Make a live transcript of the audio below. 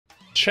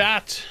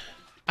Chat,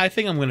 I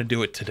think I'm gonna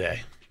do it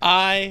today.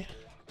 I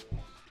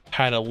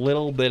had a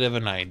little bit of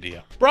an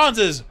idea.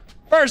 Bronzes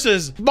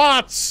versus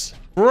bots.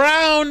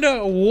 Round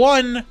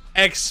 1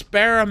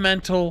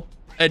 experimental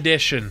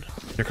edition.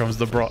 Here comes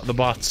the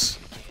bots.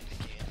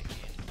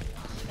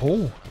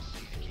 Oh.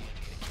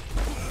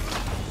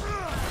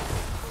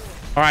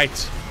 All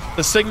right,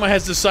 the Sigma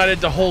has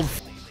decided to hold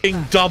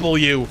f***ing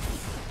W,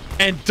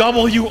 and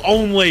W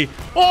only.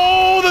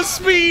 Oh, the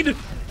speed,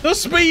 the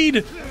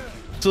speed.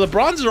 So the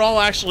bronzes are all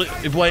actually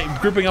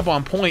grouping up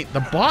on point.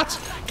 The bots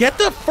get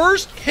the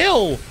first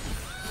kill.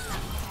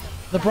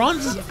 The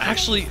bronzes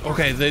actually,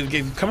 okay,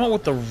 they come out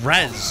with the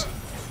res.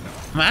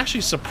 I'm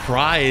actually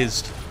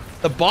surprised.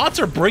 The bots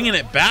are bringing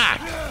it back.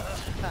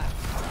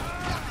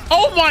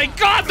 Oh my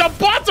God, the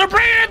bots are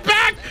bringing it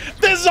back!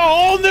 This is a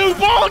whole new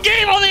ball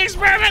game on the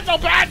experimental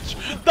patch!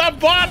 The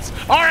bots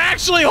are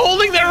actually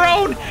holding their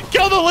own!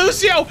 Kill the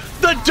Lucio!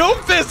 The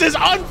Doomfist is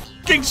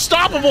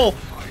unstoppable!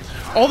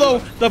 Although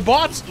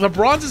the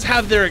bronzes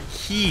have their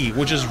key,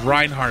 which is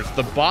Reinhardt.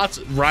 The bots,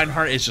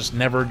 Reinhardt is just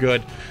never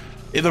good.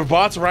 The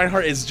bots,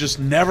 Reinhardt is just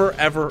never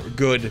ever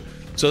good.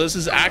 So this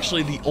is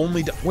actually the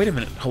only, wait a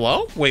minute,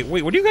 hello? Wait,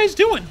 what are you guys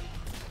doing?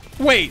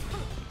 Wait.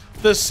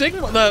 The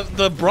Sigma,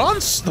 the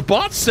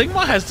bot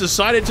Sigma has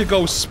decided to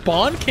go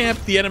spawn camp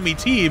the enemy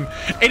team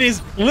and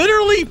is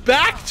literally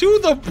back to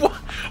the,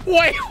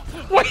 wait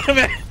a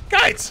minute,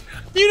 guys,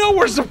 you know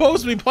we're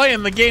supposed to be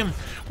playing the game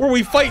where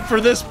we fight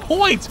for this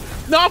point,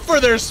 not for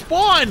their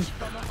spawn,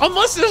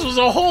 unless this was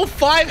a whole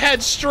 5-head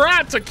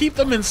strat to keep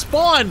them in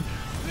spawn.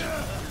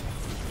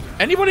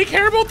 Anybody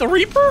care about the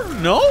Reaper?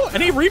 No?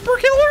 Any Reaper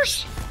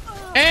killers?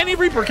 Any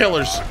Reaper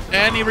killers?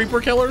 Any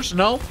Reaper killers?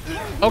 No?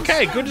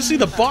 Okay, good to see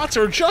the bots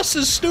are just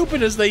as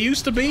stupid as they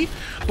used to be,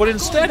 but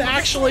instead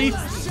actually...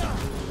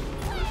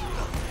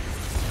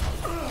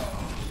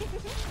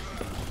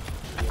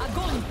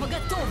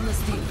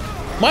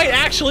 might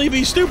actually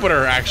be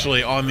stupider,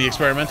 actually, on the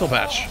experimental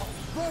patch.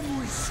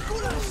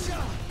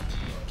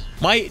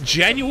 Might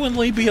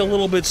genuinely be a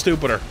little bit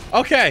stupider.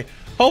 Okay,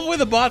 hopefully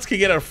the bots can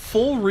get a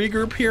full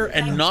regroup here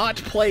and not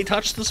play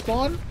touch the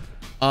spawn.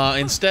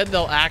 Instead,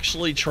 they'll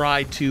actually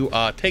try to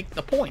take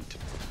the point.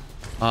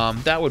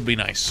 That would be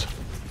nice.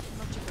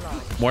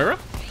 Moira?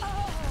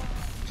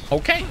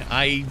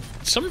 Okay,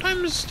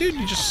 sometimes, dude,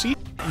 you just see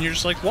and you're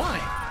just like, why?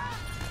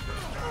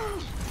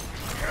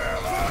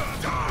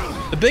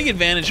 The big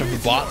advantage of the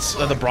bots,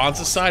 the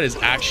bronze side, is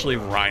actually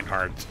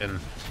Reinhardt, and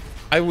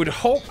I would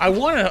hope, I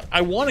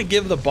want to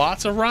give the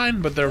bots a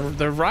Rein, but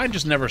their Rein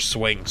just never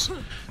swings.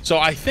 So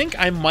I think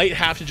I might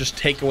have to just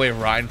take away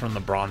Rein from the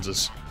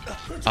bronzes.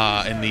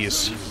 In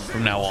these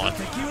from now on.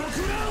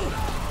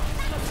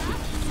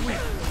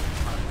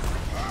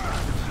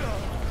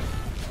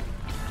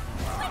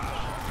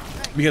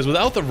 Because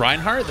without the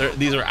Reinhardt,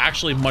 these are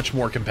actually much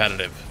more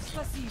competitive.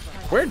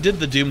 Where did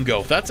the Doom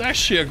go? That's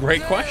actually a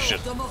great question.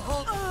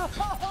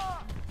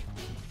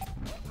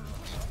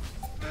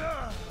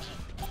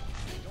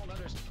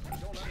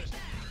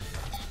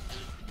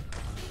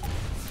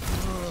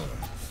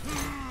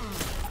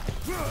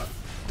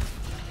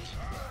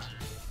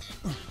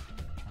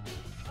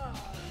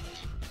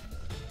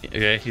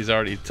 Okay, he's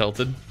already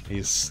tilted.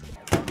 He's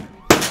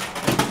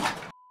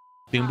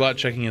Doombot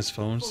checking his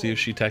phone, see if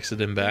she texted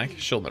him back.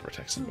 She'll never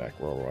text him back.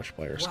 We're Overwatch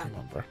players. Come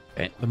on, bro.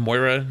 Okay, the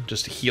Moira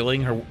just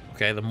healing her.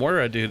 Okay, the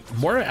Moira, dude.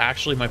 Moira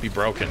actually might be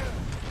broken.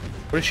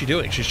 What is she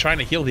doing? She's trying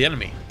to heal the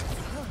enemy.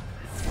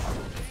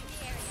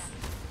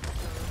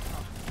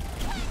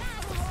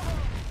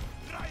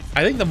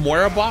 I think the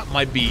Moira bot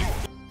might be.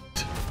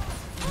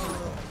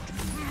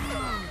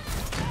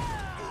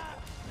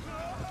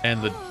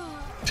 And the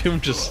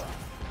Doom just.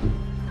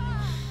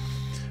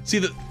 See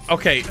the,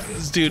 okay,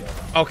 dude,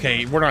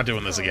 okay, we're not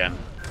doing this again.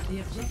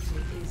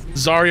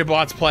 Zarya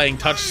bot's playing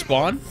touch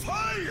spawn.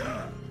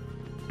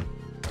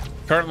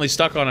 Currently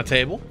stuck on a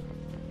table.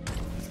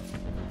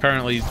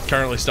 Currently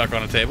stuck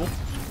on a table.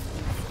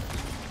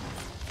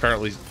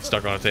 Currently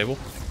stuck on a table.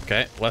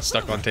 Okay, less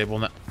stuck on table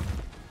now.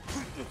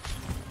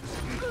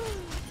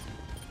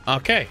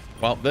 Okay,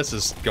 well, this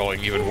is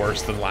going even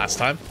worse than last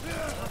time.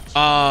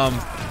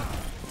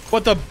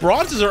 But the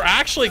bronzes are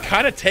actually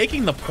kind of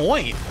taking the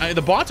point. I mean,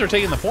 the bots are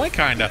taking the point,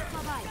 kind of.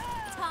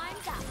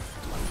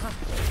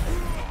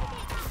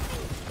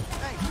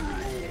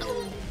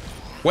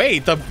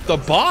 Wait, the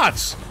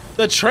bots,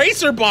 the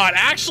Tracer bot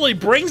actually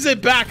brings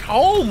it back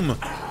home.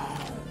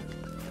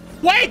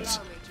 Wait,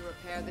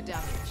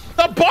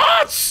 the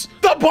bots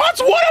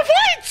won a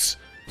fight.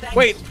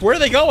 Wait, where are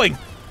they going?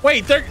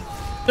 Wait, they're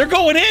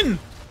going in.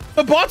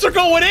 The bots are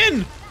going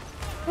in.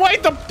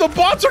 Wait, the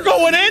bots are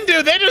going in,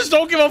 dude. They just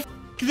don't give a f.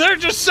 They're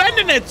just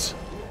sending it.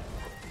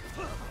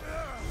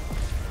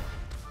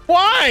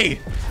 Why?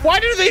 Why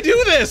do they do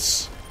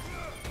this?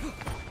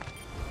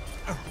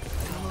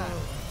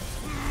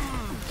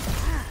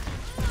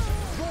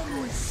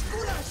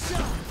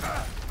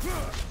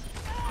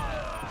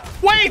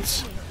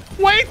 Wait!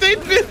 Wait,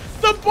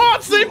 the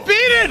bots, they beat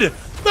it!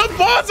 The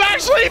bots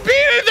actually beat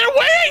it! They're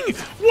winning!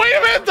 Wait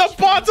a minute, the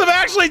bots have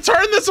actually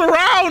turned this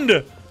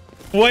around!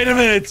 Wait a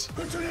minute.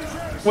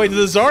 Wait, did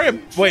the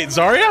Zarya... Wait,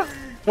 Zarya?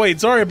 Wait,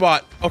 Zarya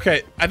bot.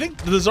 Okay, I think...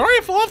 Did the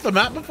Zarya fall off the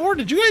map before?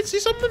 Did you guys see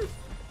something?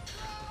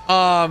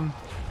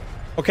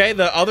 Okay,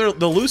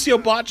 the Lucio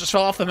bot just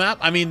fell off the map.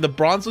 I mean, the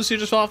bronze Lucio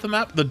just fell off the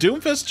map. The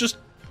Doomfist just...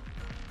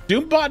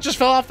 Doombot just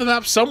fell off the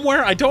map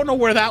somewhere. I don't know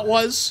where that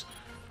was.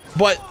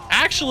 But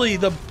actually,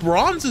 the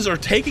bronzes are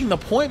taking the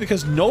point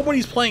because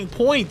nobody's playing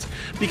point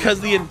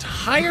because the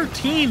entire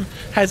team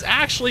has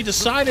actually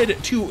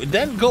decided to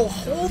then go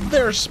hold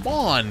their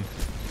spawn.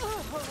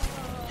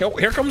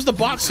 Here comes the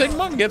bot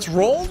Sigma, gets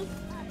rolled.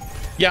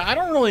 Yeah, I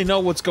don't really know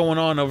what's going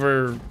on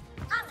over...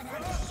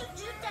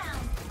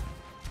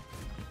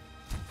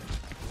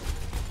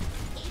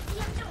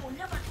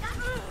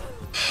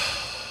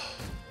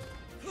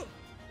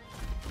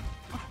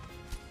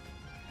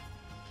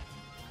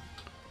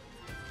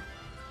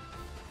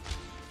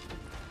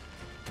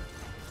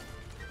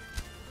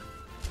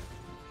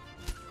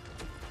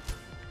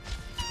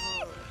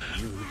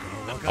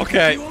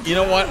 Okay, you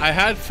know what? I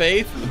had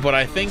faith, but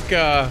I think,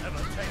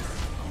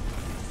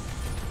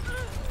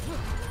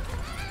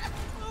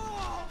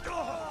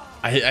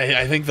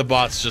 I think the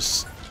bots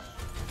just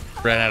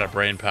ran out of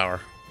brain power.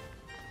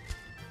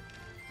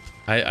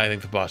 I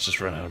think the bots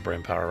just ran out of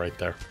brain power right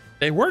there.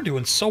 They were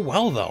doing so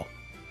well, though.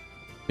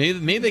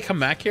 Maybe they come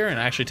back here and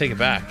actually take it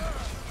back.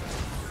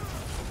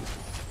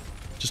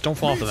 Just don't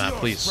fall off the map,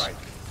 please.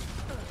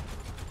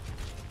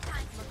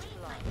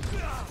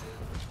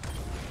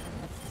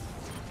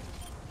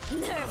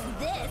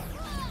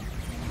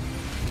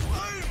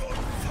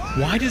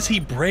 Why does he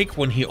break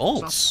when he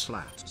ults?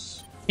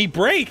 He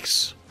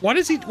breaks. Why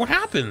does he? What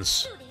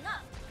happens?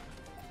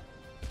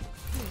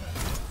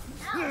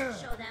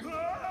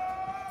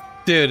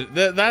 Dude,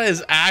 that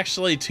is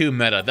actually too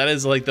meta. That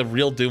is like the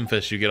real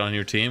Doomfist you get on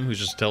your team who's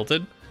just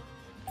tilted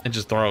and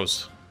just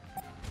throws.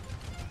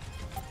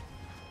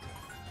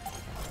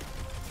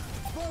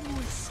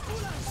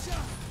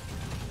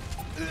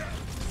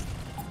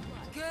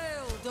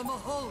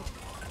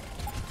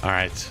 All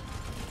right.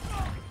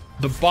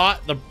 The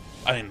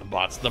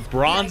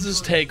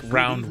bronzes take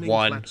round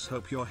one. Let's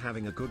hope you're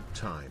having a good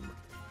time.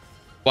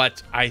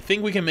 But I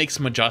think we can make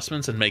some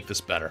adjustments and make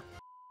this better.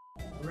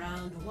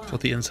 That's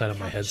what the inside of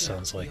my head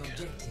sounds like.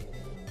 I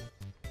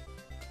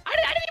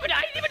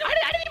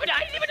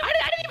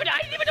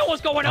didn't even know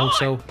what's going on.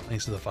 Also,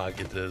 thanks to the 5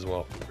 get as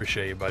well.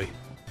 Appreciate you, buddy. All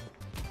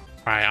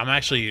right, I'm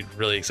actually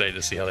really excited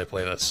to see how they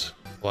play this.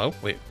 Hello?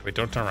 Wait,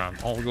 don't turn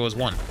around. All we go is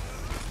 1.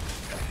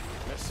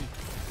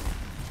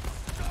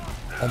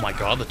 Oh my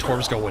god, the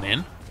Torb's going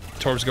in.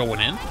 Torb's going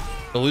in.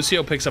 The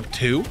Lucio picks up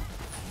 2.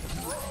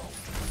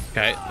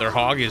 Okay, their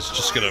Hog is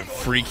just gonna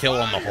free kill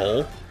on the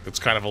hole. It's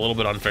kind of a little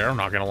bit unfair, I'm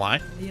not gonna lie.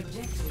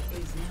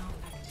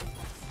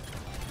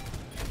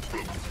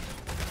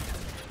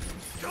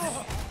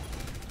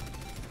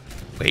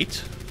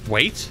 Wait,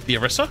 the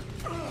Orisa?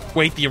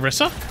 Wait, the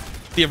Orisa?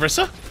 The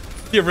Orisa?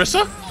 The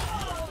Orisa?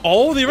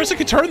 Oh, the Orisa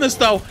could turn this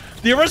though.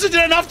 The Orisa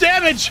did enough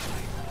damage!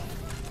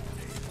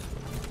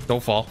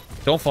 Don't fall.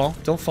 Don't fall.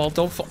 Don't fall.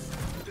 Don't fall.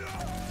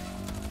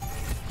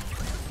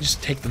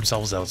 Just take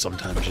themselves out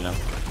sometimes, you know.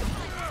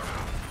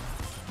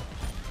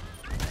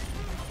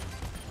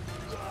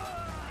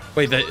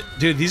 Wait,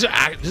 dude, this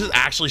is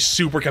actually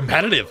super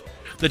competitive.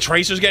 The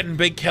Tracer's getting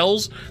big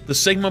kills. The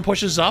Sigma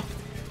pushes up.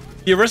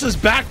 The Orisa's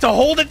back to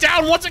hold it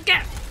down once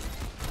again.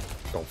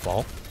 Don't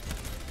fall.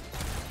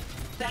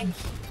 Thank you.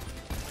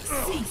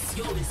 Cease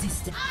your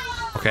resistance.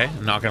 Okay,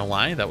 I'm not gonna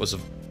lie. That was a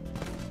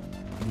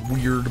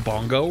weird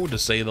bongo, to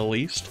say the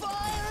least.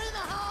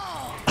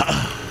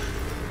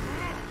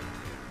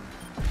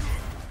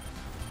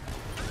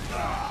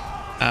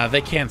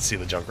 They can't see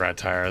the Junkrat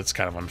tire. That's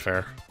kind of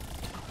unfair.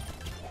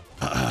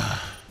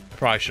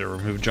 Probably should have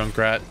removed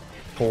Junkrat.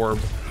 Torb.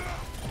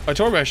 Oh,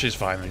 Torb actually is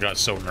fine. They got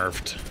so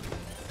nerfed.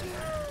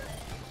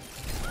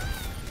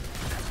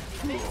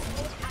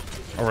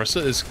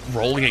 Orisa is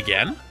rolling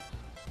again?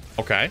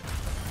 Okay.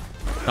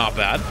 Not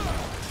bad.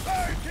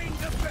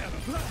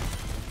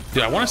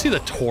 Dude, I want to see the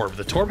Torb.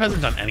 The Torb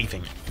hasn't done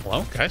anything.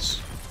 Hello, guys?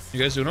 You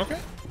guys doing okay?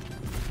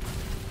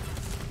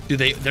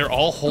 Dude, they're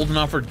all holding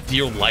on for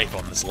dear life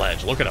on this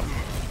ledge. Look at them.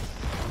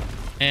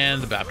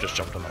 And the Baptist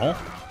jumped in the hole.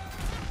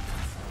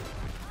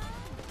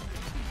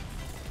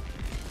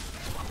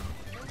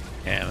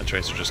 And the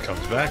Tracer just comes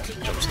back,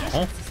 jumps in the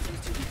hole.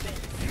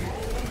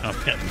 I'm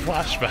getting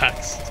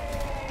flashbacks.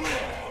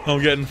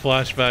 I'm getting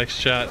flashbacks,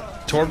 chat.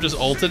 Torb just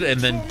ulted and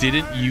then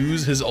didn't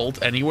use his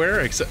ult anywhere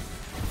except...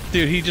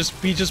 Dude, he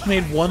just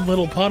made one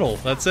little puddle.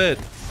 That's it.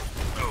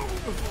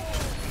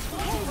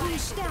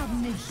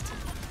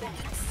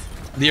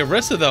 The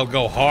Orisa, though,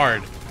 go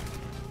hard.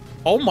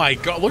 Oh my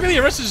god, look at the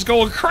Orisa just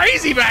going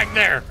crazy back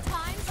there!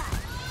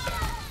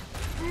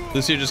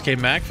 Lucio just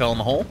came back, fell in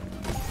the hole.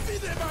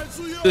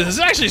 This is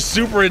actually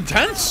super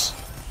intense!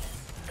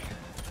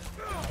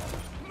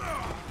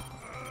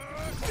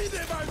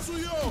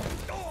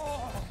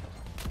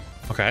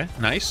 Okay,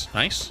 nice,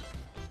 nice.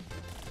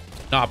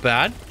 Not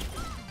bad.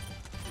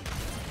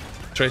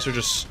 Tracer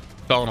just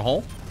fell in a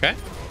hole. Okay.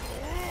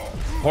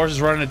 Horse is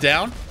running it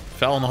down.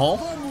 Fell in the hole.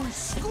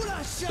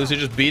 Lucy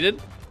just beat it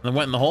and then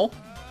went in the hole.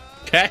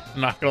 Okay,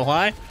 I'm not gonna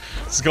lie.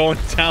 It's going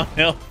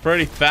downhill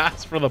pretty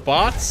fast for the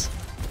bots.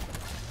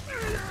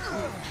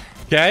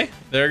 Okay,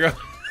 there we go.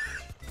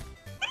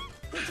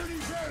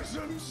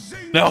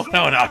 No.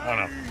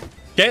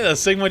 Okay, the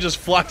Sigma just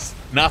fluxed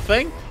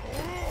nothing.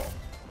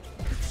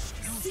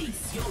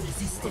 Cease your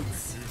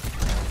resistance.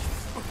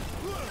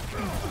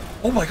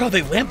 Oh my god,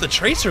 they lamped the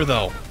Tracer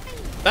though.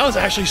 That was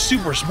actually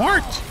super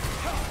smart.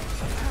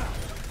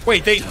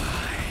 Wait,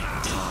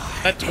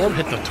 that Torb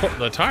hit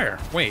the tire.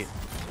 Wait.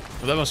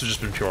 Well, that must have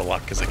just been pure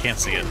luck because I can't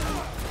see it.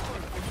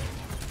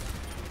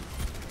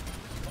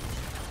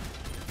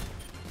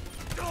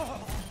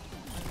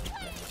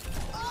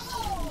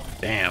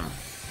 Damn.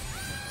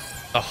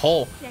 The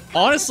hole.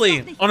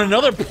 Honestly, on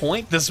another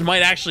point, this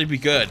might actually be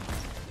good.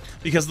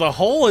 Because the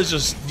hole is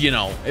just, you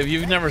know, if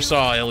you never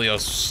saw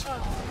Ilios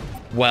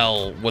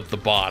well with the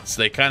bots,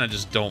 they kind of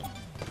just don't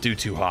do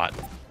too hot.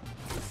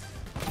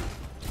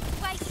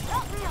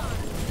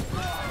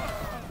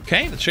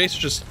 Okay, the Tracer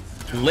just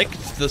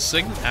licked the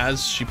Sig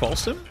as she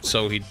pulsed him,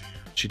 so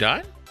she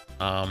died.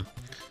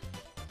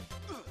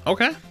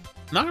 Okay,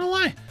 not gonna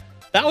lie.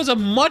 That was a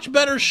much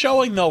better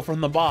showing, though, from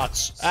the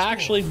bots.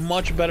 Actually,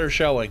 much better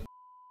showing.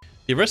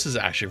 The Orisa is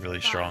actually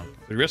really strong.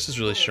 The Orisa is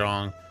really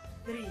strong.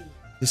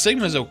 The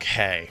Sigma is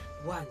okay.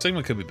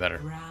 Sigma could be better.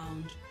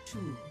 Round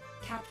 2.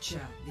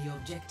 Capture the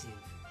objective.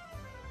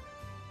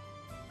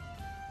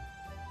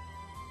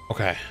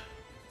 Okay.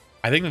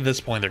 I think at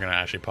this point they're gonna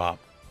actually pop.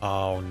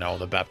 Oh no,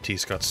 the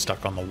Baptiste got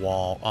stuck on the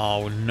wall.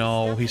 Oh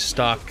no, he's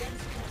stuck.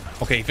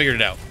 Okay, he figured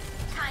it out.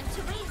 Time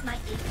to raise my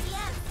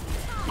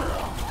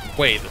APM.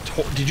 Wait,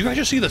 did you guys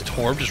just see the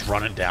Torb just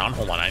run it down?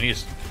 Hold on, you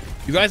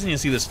guys need to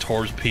see this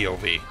Torb's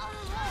POV.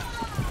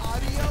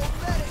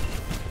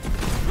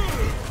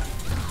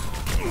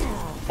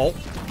 Oh,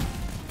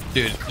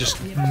 dude, just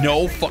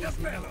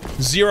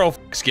zero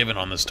fucks given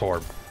on this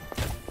Torb.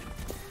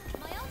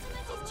 My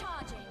ultimate is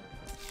charging.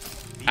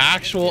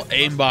 Actual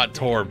aimbot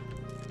Torb.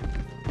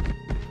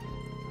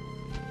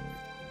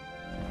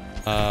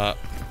 There,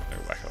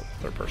 back up,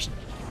 third person.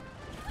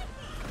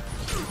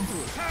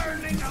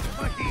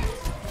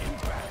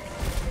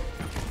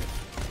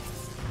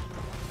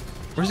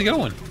 Where's he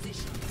going?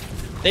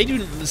 They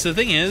do. So the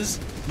thing is,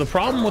 the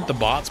problem with the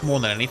bots more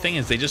than anything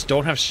is they just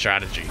don't have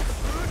strategy.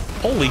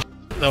 Holy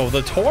though,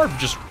 the Torb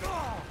just.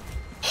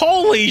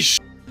 Holy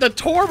the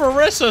Torb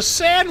Orisa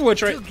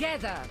sandwich right.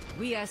 Together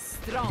we are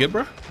strong. You good,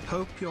 bro?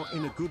 Hope you're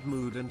in a good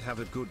mood and have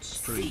a good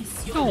stream.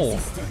 Cease your No,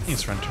 resistance.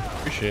 thanks, friend.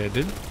 Appreciate it,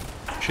 dude.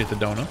 Appreciate the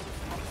donut.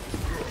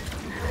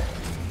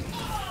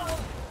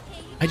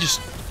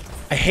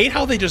 I hate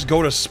how they just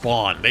go to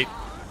spawn.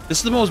 This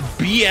is the most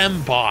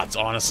BM bots,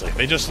 honestly.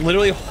 They just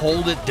literally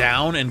hold it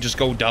down and just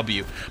go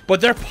W.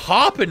 But they're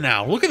popping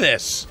now. Look at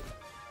this.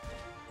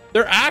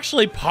 They're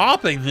actually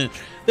popping.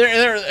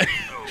 They're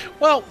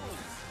well,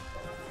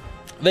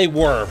 they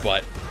were,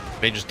 but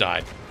they just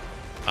died.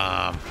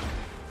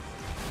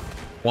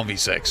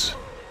 1v6.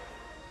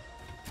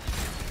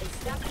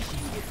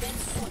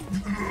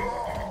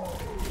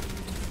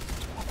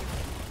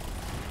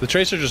 The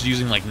Tracer just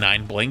using like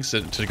 9 blinks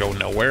to go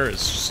nowhere is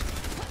just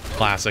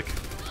classic.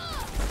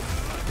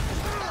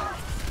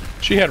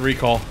 She had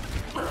recall,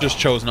 just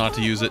chose not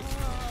to use it.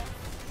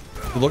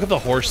 Look at the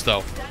horse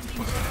though.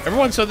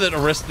 Everyone said that the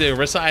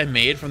Orisa I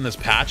made from this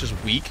patch is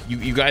weak.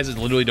 You guys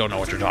literally don't know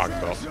what you're talking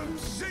about.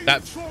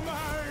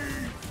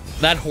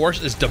 That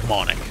horse is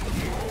demonic.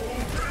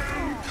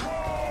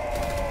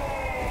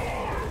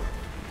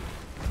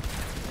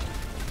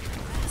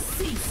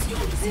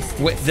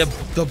 Wait,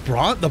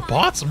 the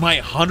bots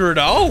might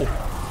 100-0.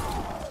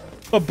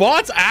 The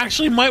bots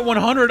actually might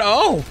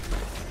 100-0.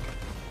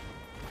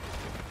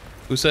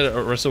 Who said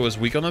Orisa was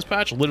weak on this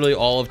patch? Literally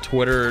all of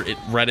Twitter,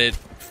 Reddit,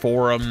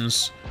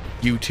 forums,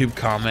 YouTube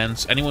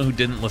comments. Anyone who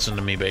didn't listen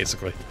to me,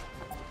 basically.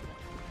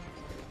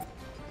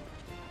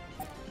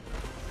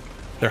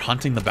 They're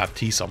hunting the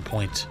Baptiste on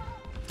point.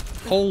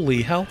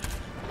 Holy hell.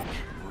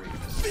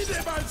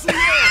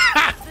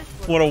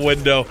 What a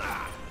window.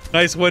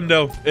 Nice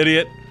window,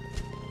 idiot.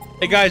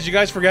 Hey guys, you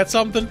guys forget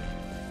something?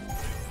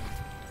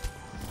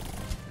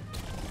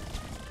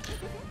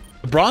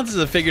 The Bronzes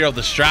have figured out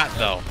the strat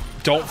though.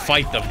 Don't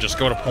fight them, just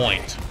go to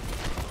point.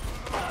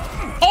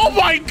 Oh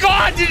my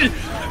god, dude,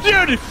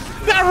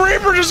 that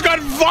Reaper just got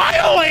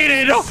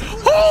violated.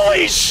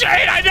 Holy shit,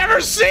 I never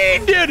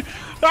seen, dude.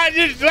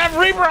 That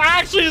Reaper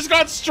actually just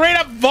got straight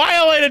up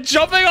violated,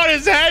 jumping on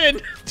his head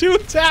and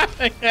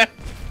 2-tapping him.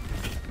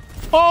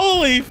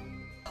 Holy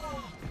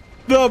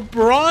the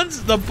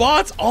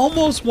bots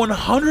almost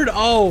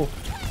 100-0.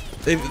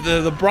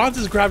 The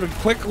Bronzes grabbed a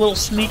quick little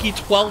sneaky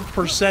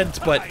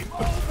 12%, but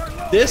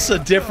this is a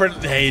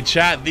different. Hey,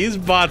 chat, these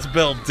bots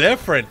built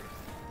different.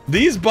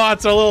 These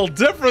bots are a little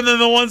different than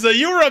the ones that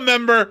you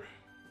remember.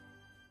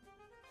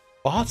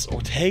 Bots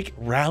will take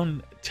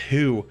round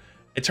 2.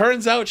 It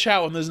turns out,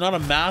 chat, when there's not a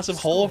massive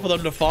hole for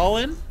them to fall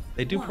in,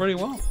 they do pretty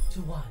well.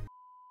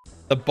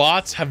 The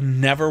bots have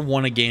never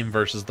won a game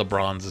versus the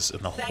Bronzes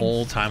in the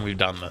whole time we've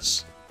done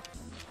this.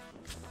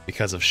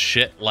 Because of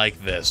shit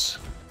like this.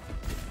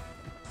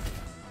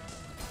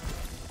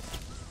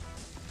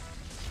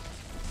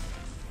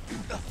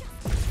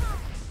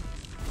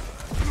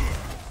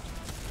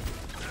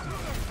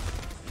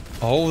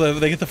 Oh,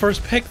 they get the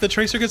first pick. The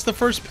Tracer gets the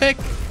first pick.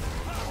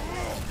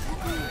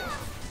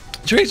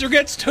 Tracer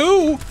gets 2.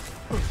 The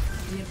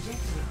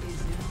objective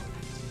is now.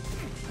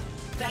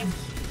 Thank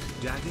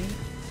you. Daddy?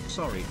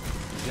 Sorry.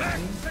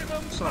 Daddy?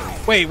 Sorry.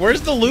 Wait,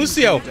 where's the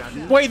Lucio?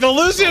 Wait, the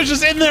Lucio's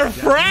just in there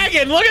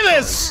fragging. Look at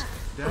this.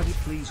 Daddy,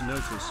 please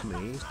notice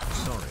me.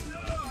 Sorry.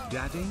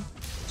 Daddy?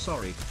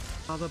 Sorry.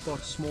 Other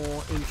bots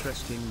more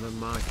interesting than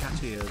my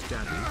cat ears,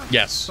 Daddy?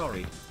 Yes.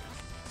 Sorry.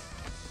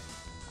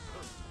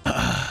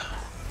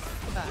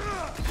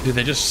 Dude,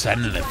 they're just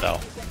sending it, though.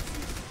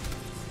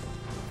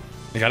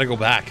 They gotta go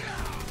back.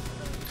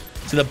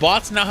 See, the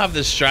bots now have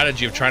this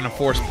strategy of trying to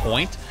force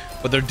point,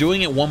 but they're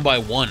doing it 1 by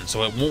 1,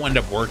 so it won't end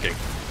up working.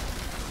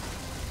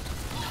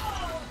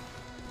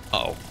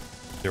 Uh-oh.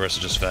 The rest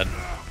are just fed.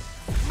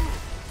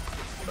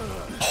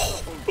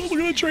 Oh, look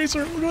at the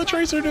Tracer. Look at the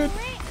Tracer, dude.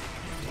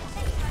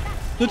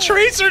 The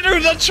Tracer,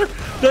 dude.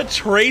 The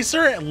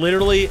Tracer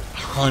literally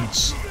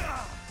hunts.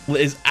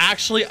 Is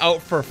actually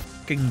out for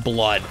fucking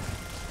blood.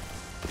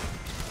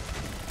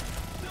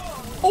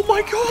 Oh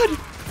my god!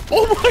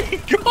 Oh my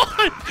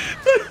god!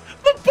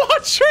 The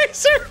bot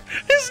Tracer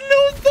is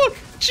no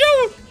fucking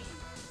joke!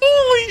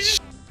 Holy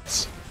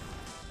shit!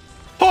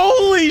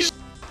 Holy shit!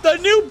 The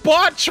new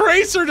bot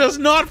Tracer does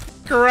not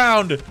fuck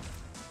around!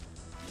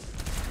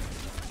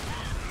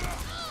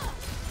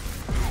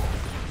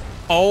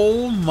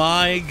 Oh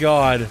my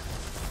god.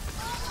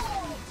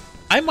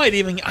 I might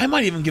even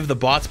give the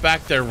bots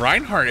back their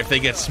Reinhardt if they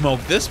get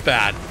smoked this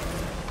bad.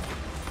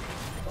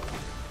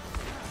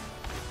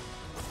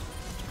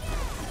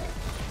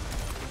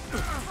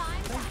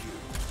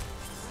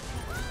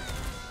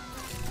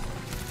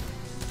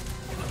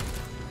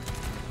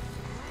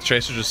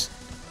 Tracer just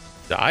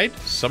died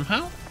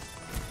somehow?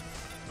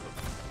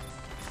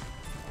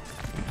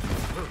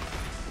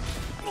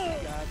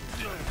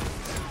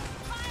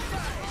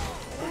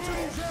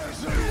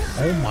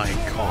 Oh my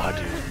god,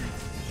 dude.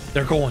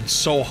 They're going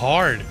so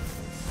hard.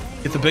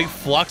 Get the big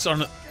flux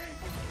on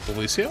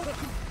Alicia?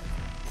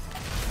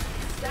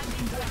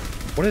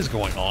 What is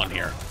going on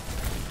here?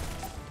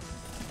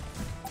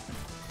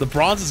 The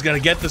Bronzes gotta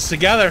get this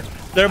together.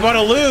 They're about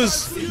to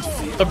lose.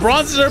 The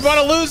Bronzes are about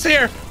to lose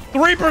here.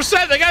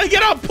 3%. They gotta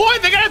get on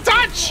point. They gotta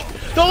touch.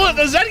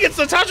 The Zen gets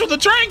the touch with the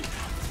drink.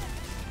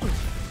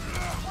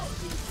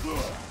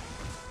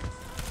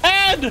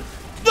 And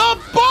the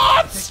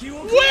bots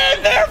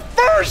win their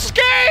first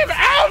game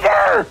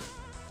ever.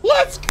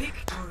 Let's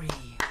Victory.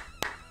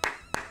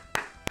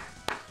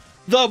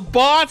 The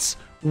bots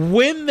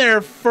win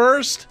their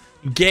first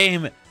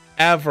game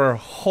ever.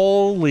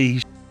 Holy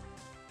sh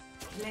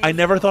I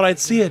never thought I'd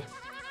see it.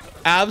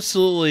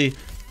 Absolutely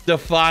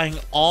defying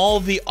all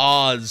the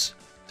odds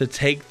to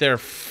take their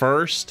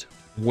first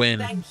win.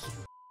 Thank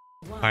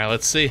you. All right,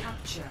 let's see.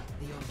 Capture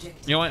the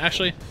objective. You know what,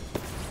 actually?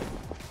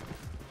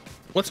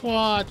 Let's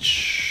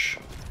watch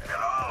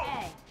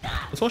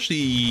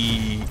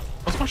the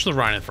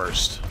Rhino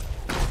first.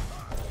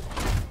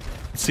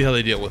 Let's see how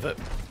they deal with it.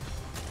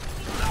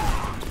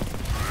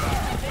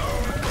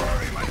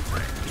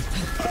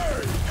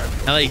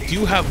 Now they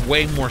do have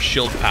way more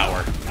shield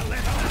power,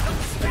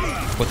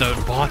 but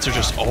the bots are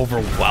just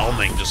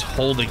overwhelming, just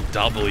holding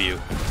W.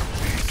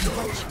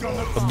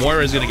 The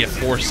Moira is gonna get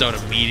forced out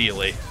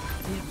immediately.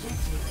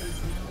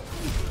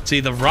 See,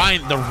 the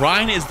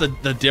Rhine is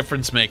the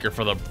difference maker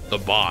for the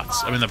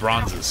bots. I mean the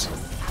Bronzes.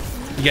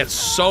 You get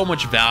so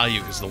much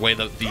value because the way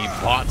that the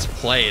bots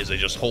play is they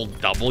just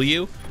hold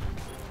W.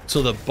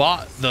 So the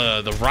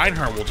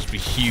Reinhardt will just be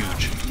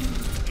huge.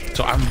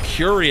 So I'm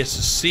curious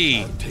to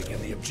see,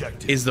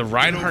 is the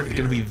Reinhardt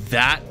going to be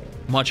that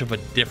much of a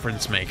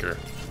difference maker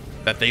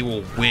that they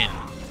will win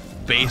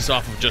based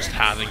off of just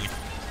having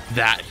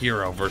that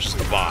hero versus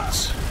the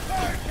bots?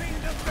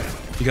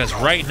 Because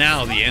right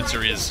now the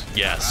answer is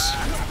yes.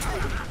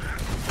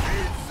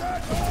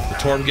 The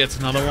Torb gets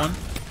another one.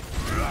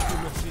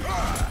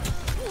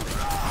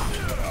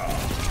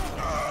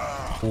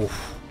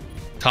 Oof.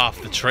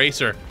 Tough. The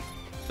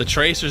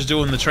Tracer's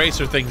doing the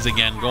Tracer things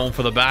again, going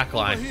for the back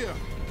line.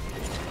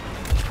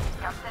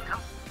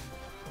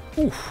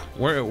 Oof.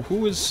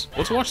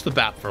 Let's watch the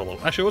BAP for a little.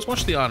 Actually, let's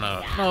watch the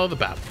the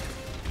BAP.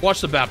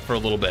 Watch the BAP for a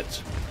little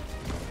bit.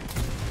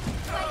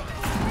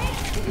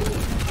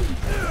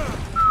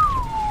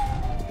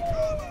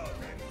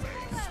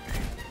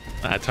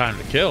 Time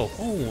to kill.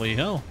 Holy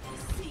hell.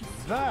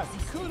 That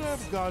could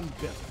have gone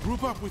better.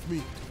 Group up with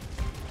me.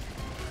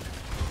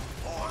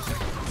 Eyes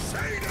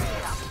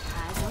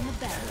on the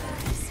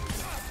barrels.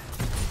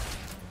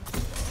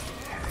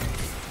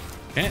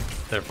 Okay,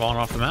 they're falling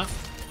off the map.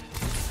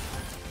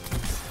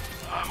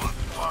 I'm on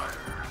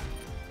fire.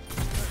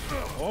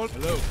 Oh,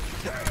 hello.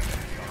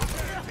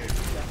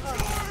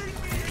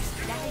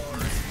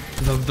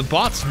 The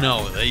bots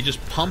know. They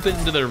just pump it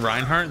into their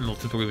Reinhardt and they'll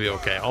typically be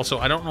okay. Also,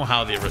 I don't know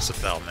how the Orisa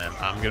fell, man.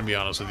 I'm going to be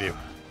honest with you.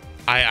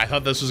 I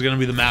thought this was going to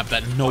be the map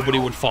that nobody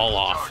would fall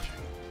off.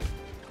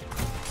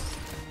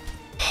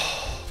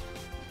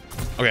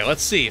 Okay,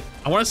 let's see.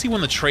 I want to see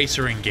when the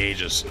Tracer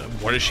engages.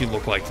 What does she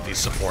look like to these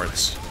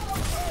supports?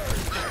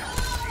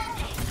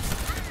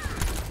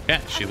 Yeah,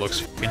 she looks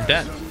fucking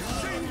dead.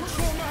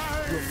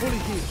 You're fully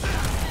healed.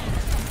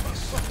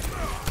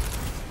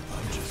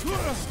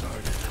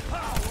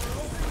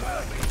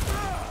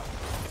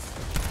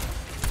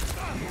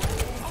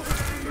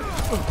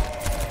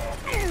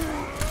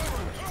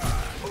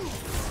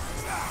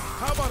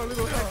 How about a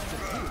little extra?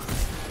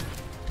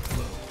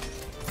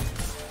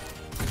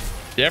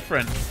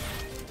 Different. A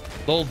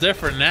little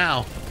different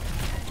now.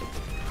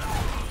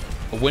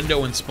 A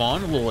window and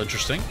spawn, a little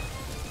interesting.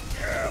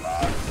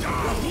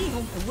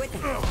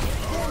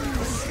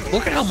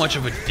 Look at how much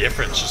of a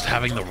difference just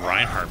having the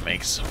Reinhardt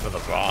makes for the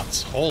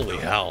bots. Holy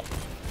hell.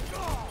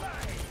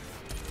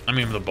 I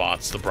mean the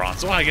bots, the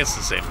bronze. Well, I guess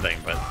the same thing,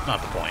 but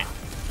not the point.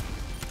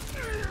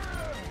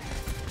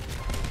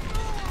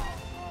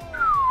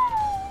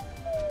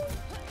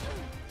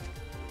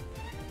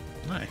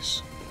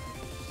 Nice.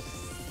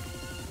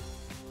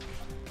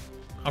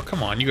 Oh,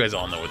 come on. You guys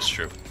all know it's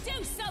true.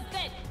 Do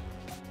something.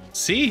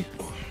 See?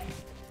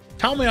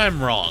 Tell me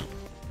I'm wrong.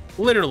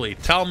 Literally,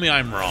 tell me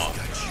I'm wrong.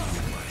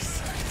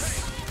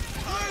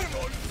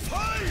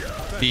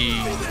 The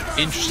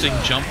interesting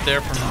jump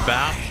there from the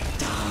back.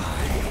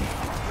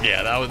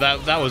 Yeah,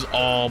 that was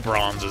all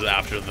bronzes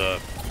after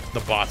the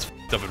bots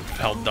f***ed up and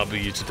held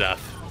W to death.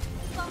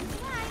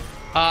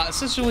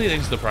 Sister Lee,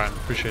 thanks to the Prime.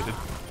 Appreciate it.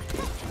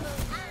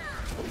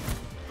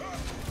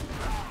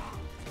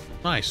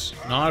 Nice.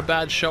 Not a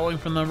bad showing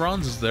from the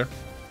bronzes there.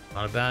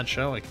 Not a bad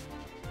showing.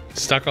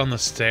 Stuck on the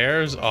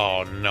stairs?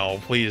 Oh no,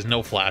 please,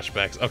 no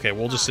flashbacks. Okay,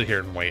 we'll just sit here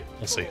and wait.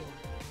 We'll see.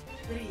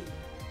 3,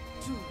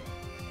 2,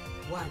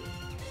 1.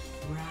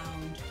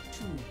 Round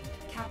 2.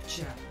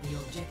 Capture the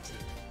objective.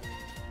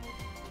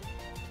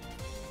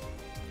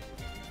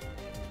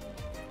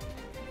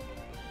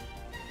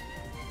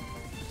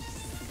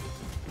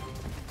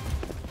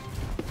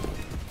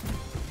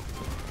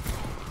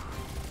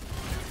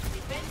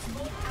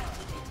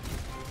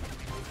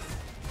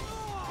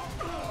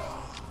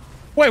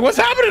 Wait, what's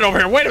happening over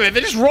here? Wait a minute,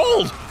 they just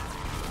rolled.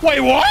 Wait,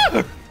 what?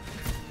 I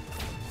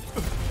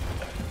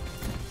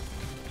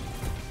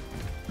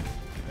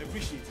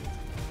appreciate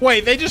it.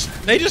 Wait, they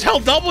just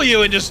held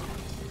W and just.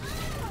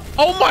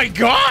 Oh my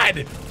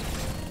god!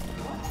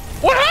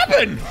 What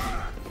happened?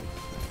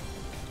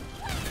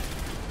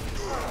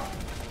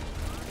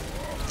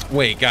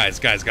 Wait, guys,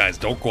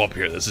 don't go up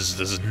here. This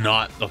is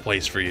not the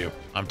place for you.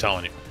 I'm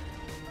telling you.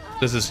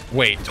 This is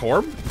wait,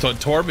 Torb?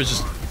 Torb is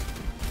just.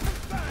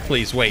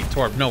 Please wait,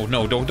 Torb.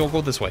 No, don't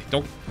go this way.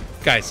 Don't,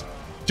 guys,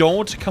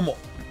 don't come.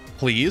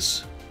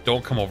 Please,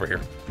 don't come over here,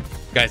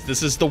 guys.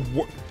 This is the.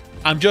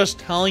 I'm just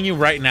telling you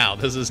right now.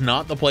 This is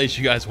not the place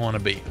you guys want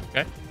to be.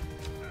 Okay.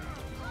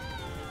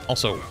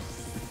 Also,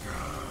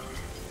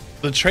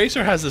 the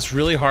Tracer has this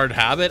really hard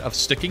habit of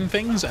sticking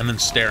things and then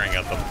staring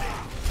at them.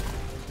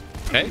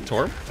 Okay,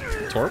 Torb.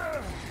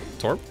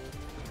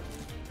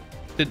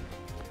 Did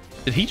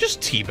he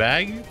just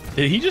teabag?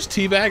 Did he just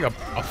teabag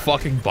a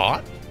fucking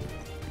bot?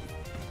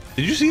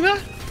 Did you see that?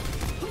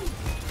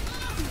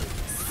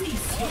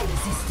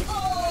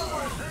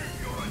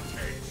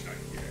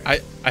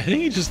 I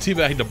think he just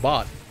teabagged a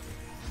bot.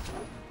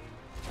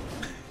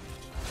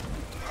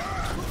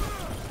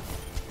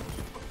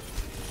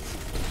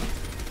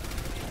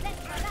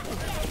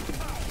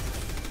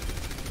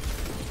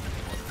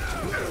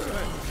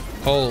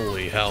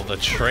 Holy hell, the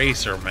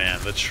Tracer, man.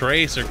 The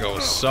Tracer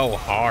goes so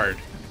hard.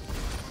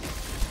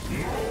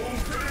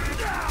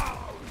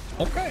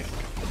 Okay.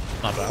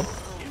 Not bad.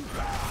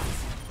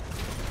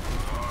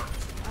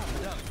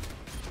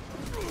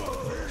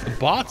 The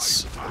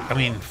bots, I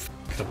mean,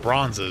 the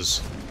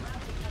bronzes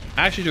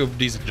actually do a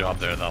decent job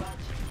there, though.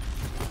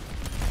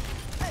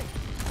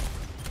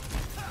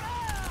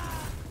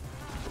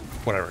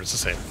 Whatever, it's the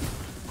same.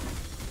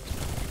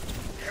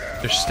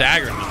 They're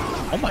staggering me.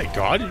 Oh my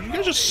god, did you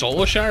guys just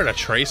solo shatter a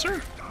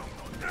Tracer?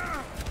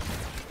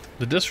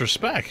 The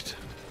disrespect.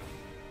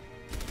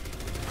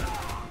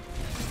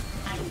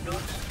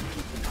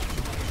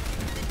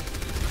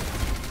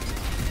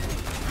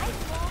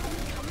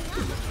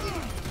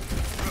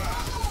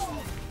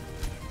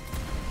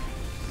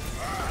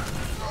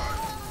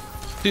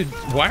 Dude,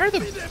 why are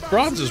the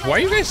bronzes? Why are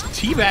you guys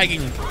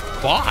teabagging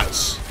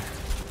bots?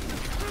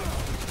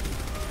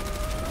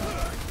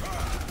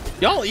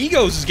 Y'all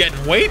egos is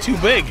getting way too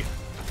big.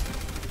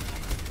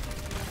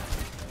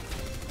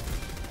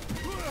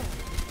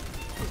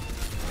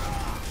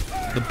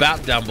 The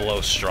BAP down below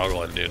is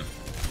struggling, dude.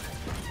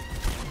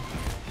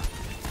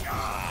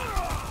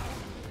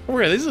 Oh,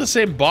 yeah, these are the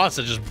same bots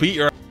that just beat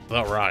your ass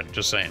without Rod,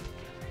 just saying.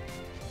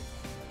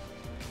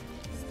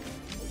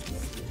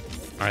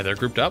 Alright, they're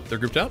grouped up.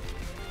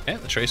 Okay,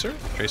 the Tracer.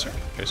 Okay.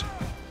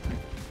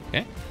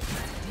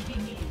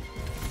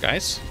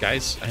 Guys,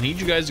 I need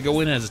you guys to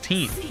go in as a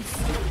team.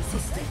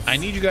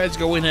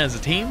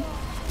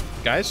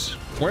 Guys,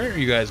 where are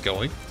you guys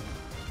going?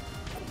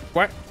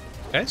 Where?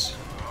 Guys?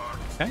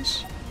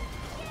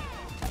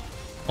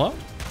 Hello?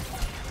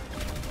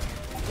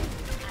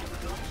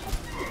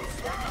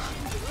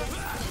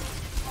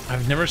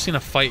 I've never seen a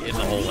fight in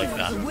the hole like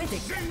that.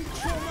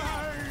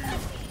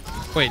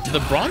 Wait, did the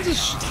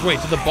bronzes? Wait,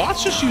 did the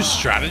bots just use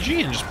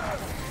strategy and just?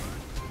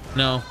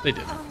 No, they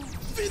didn't.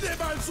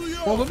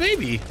 Well, but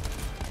maybe.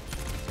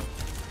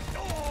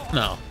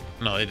 No,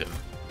 they didn't.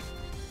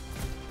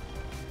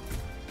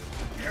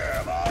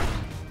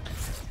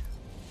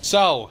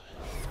 So,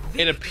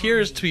 it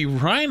appears to be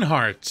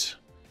Reinhardt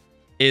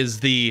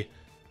is the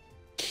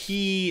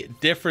key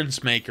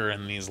difference maker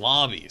in these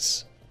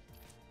lobbies.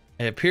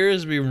 It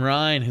appears to be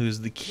Ryan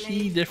who's the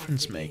key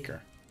difference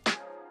maker.